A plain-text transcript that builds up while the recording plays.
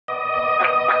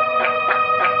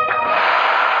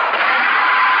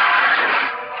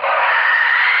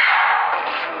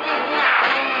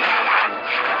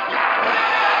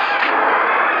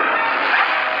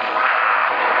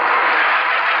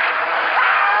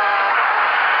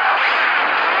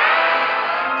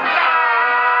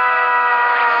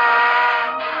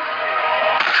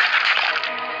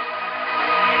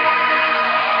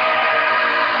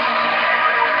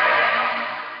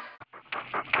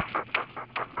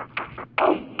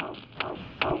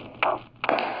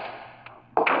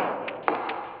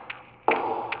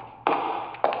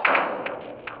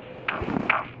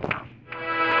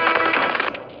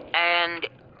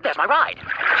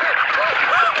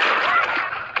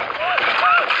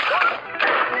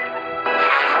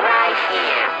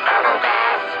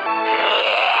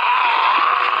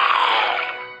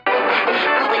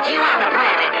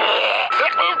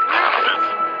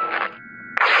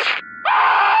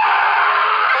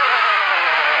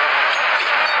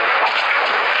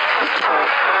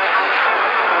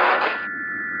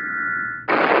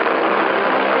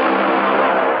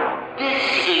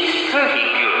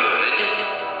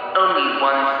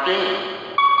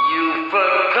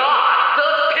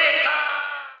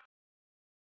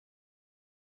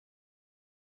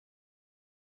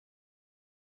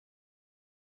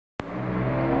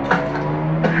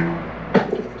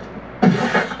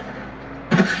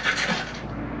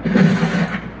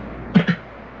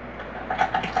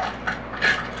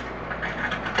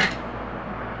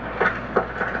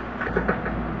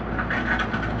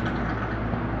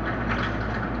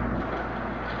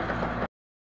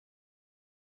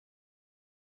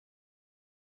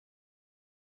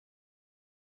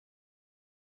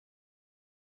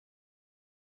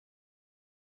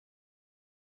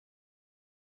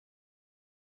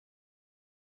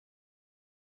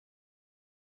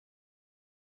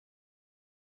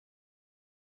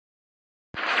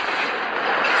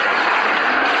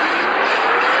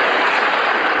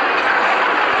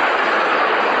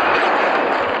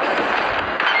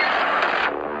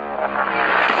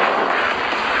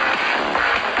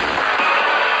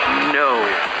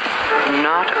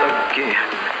Not again.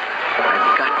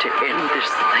 I've got to end this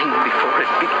thing before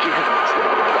it begins.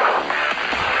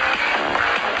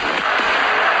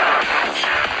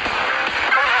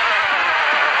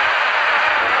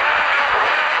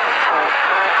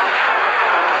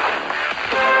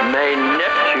 May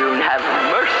Neptune have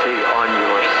mercy on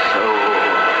your soul.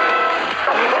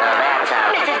 So that's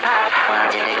how Pop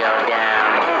wanted to go down.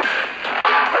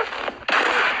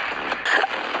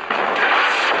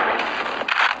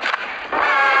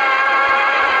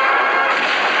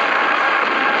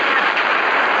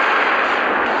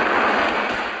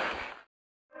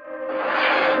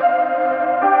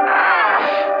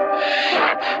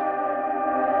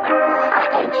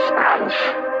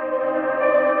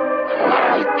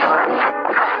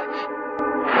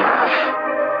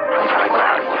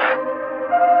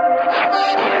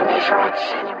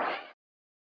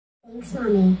 Thanks,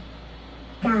 Mommy.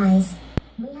 Guys,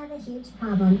 we have a huge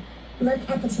problem. Look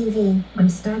at the TV. I'm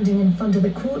standing in front of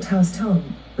the courthouse,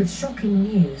 Tom, with shocking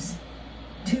news.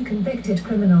 2 convicted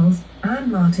criminals,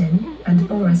 Anne Martin and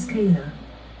Boris Kaler,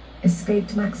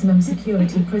 escaped maximum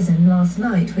security prison last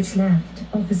night, which left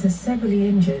officers severely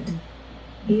injured.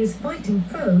 He is fighting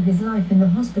for his life in the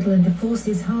hospital and the force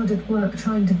is hard at work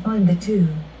trying to find the 2.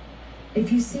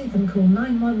 If you see them, call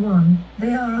 911.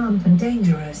 They are armed and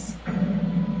dangerous.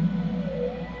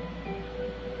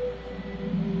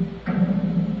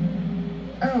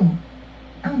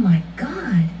 Oh my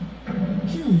God.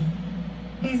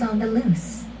 He's on the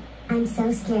loose. I'm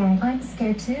so scared. I'm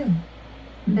scared too.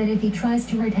 But if he tries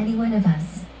to hurt any one of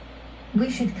us, we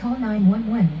should call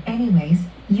 911. Anyways,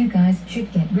 you guys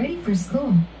should get ready for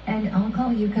school, and I'll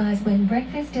call you guys when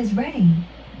breakfast is ready.